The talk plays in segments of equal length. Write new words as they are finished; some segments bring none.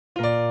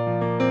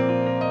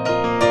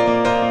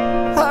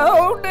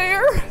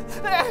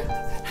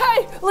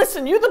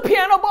Listen, you the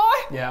piano boy?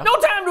 Yeah. No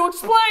time to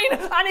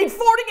explain. I need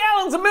 40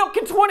 gallons of milk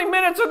in 20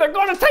 minutes or they're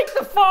gonna take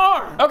the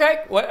farm.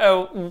 Okay, what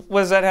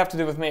does that have to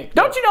do with me?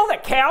 Don't you know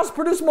that cows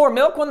produce more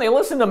milk when they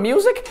listen to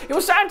music? It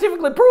was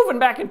scientifically proven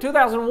back in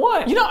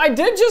 2001. You know, I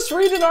did just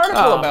read an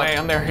article about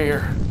man, they're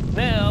here.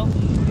 Milk,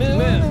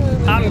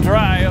 I'm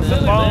dry as a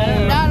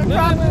bone. Not a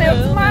drop of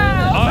milk for mine.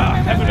 I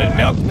haven't been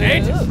milked in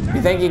ages.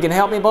 You think you can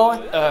help me,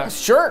 boy?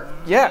 Sure,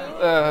 yeah,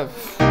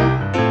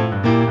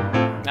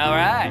 All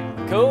right,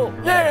 cool.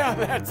 yeah,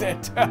 that's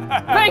it.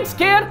 Thanks,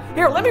 kid.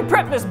 Here, let me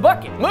prep this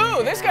bucket.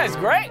 Moo, this guy's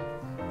great.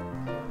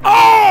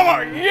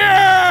 Oh,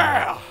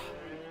 yeah!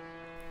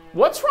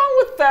 What's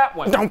wrong with that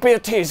one? Don't be a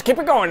tease. Keep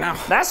it going now.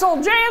 That's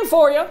old Jan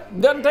for you.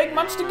 Doesn't take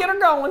much to get her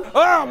going.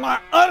 Oh, my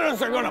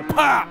udders are gonna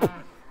pop.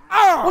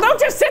 Oh. Well, don't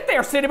just sit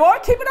there, city boy.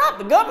 Keep it up.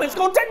 The government's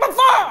gonna take my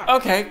farm.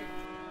 Okay.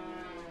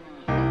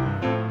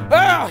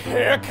 Oh,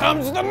 here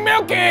comes the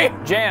Milky.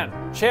 Jan,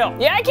 chill.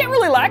 Yeah, I can't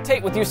really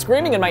lactate with you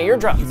screaming in my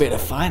eardrums. You better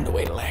find a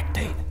way to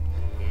lactate,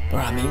 or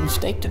I'm eating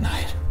steak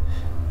tonight.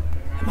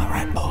 Am I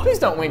right, boy? Please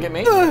don't wink at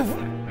me.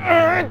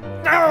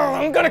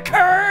 I'm gonna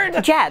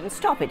curd. Jan,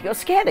 stop it. You're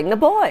scaring the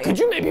boy. Could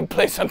you maybe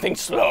play something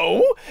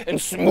slow and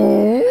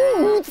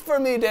smooth for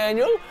me,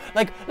 Daniel?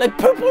 Like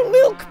Purple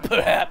Milk,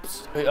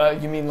 perhaps?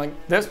 You mean like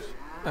this?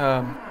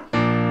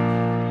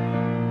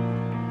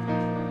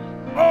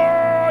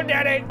 Oh,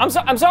 Daddy. I'm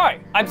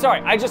sorry.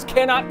 I just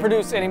cannot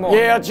produce anymore.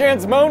 Yeah,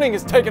 Jan's moaning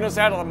is taking us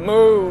out of the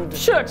mood.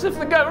 Shucks, if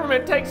the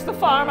government takes the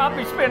farm, I'll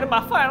be spending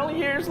my final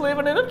years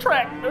living in a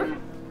tractor.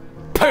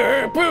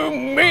 Purple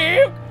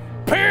Milk.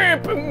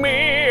 Purple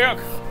Milk.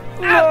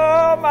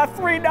 Oh, my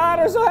 3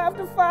 daughters will have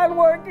to find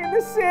work in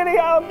the city.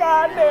 Oh,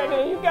 God,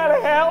 Daddy, you gotta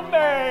help me.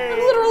 I'm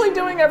literally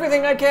doing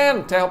everything I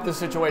can to help this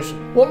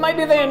situation. Well,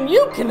 maybe then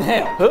you can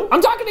help. Who?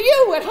 I'm talking to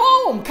you at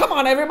home. Come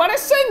on, everybody,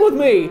 sing with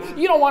me.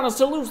 You don't want us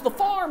to lose the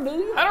farm, do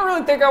you? I don't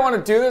really think I want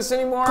to do this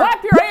anymore.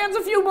 Clap your hands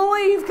if you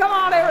believe. Come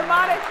on,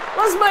 everybody.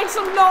 Let's make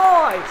some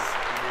noise.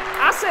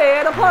 I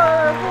said a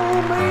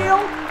purple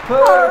milk.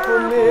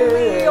 Purple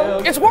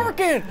milk. It's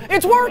working.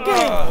 It's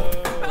working.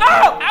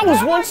 Oh, I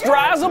was once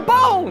dry as a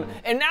bone,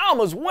 and now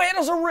I'm as wet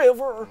as a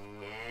river.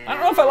 I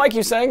don't know if I like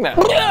you saying that.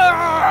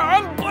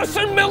 I'm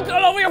busting milk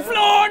all over your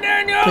floor,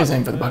 Daniel. Please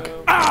aim for the bucket.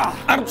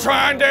 I'm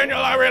trying, Daniel.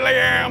 I really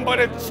am, but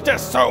it's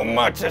just so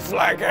much. It's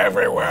like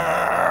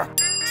everywhere.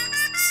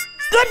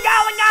 Good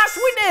golly gosh,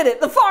 we did it.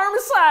 The farm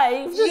is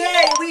saved.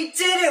 Yay, we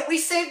did it! We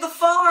saved the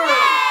farm!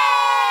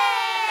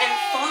 And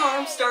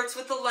farm starts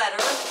with the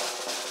letter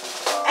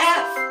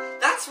F.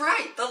 That's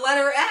right, the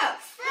letter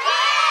F.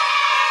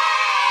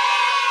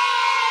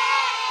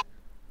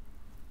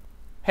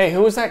 Hey,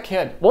 who was that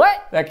kid?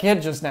 What? That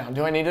kid just now.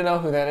 Do I need to know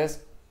who that is?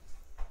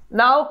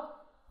 No.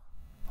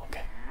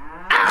 Okay.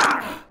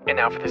 And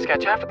now for the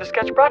sketch after the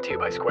sketch brought to you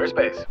by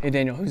Squarespace. Hey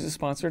Daniel, who's the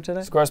sponsor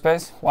today?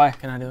 Squarespace? Why?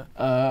 Can I do it?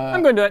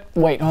 I'm going to do it.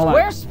 Wait, hold on.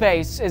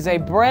 Squarespace is a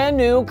brand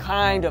new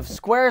kind of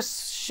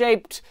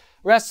square-shaped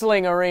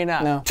wrestling arena.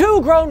 No.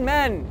 2 grown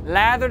men,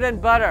 lathered in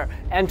butter,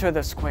 enter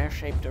the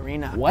square-shaped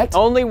arena. What?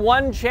 Only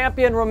one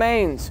champion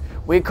remains.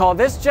 We call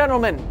this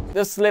gentleman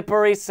the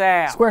Slippery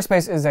Sam.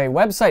 Squarespace is a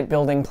website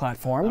building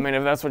platform. I mean,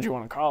 if that's what you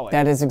want to call it.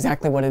 That is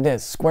exactly what it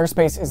is.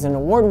 Squarespace is an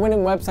award-winning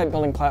website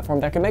building platform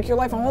that can make your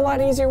life a whole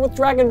lot easier with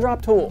drag and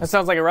drop tools. That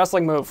sounds like a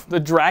wrestling move. The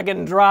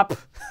dragon drop.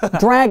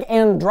 Drag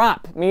and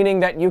drop,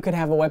 meaning that you could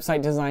have a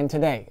website designed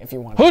today if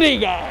you wanted. Hoodie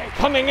guy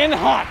coming in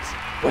hot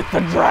with the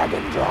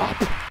dragon drop.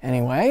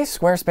 Anyway,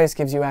 Squarespace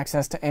gives you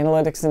access to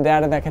analytics and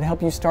data that can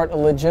help you start a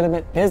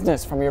legitimate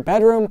business from your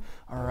bedroom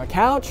or a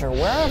couch or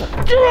wherever.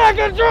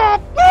 Dragon drop!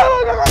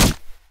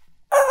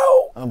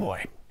 Oh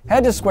boy.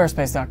 Head to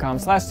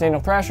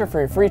squarespace.com/Daniel Thrasher for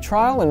your free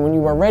trial, and when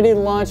you are ready to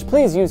launch,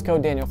 please use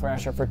code Daniel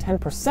Thrasher for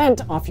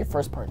 10% off your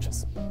first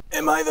purchase.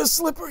 Am I the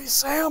Slippery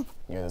Sam?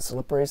 You're the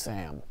Slippery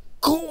Sam.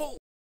 Cool.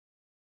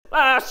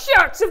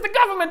 Shucks, if the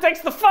government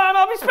takes the farm,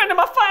 I'll be spending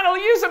my final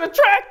years in a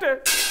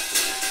tractor.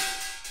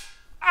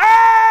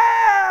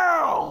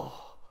 Ow!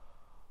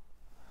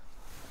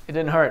 It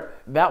didn't hurt.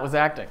 That was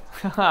acting.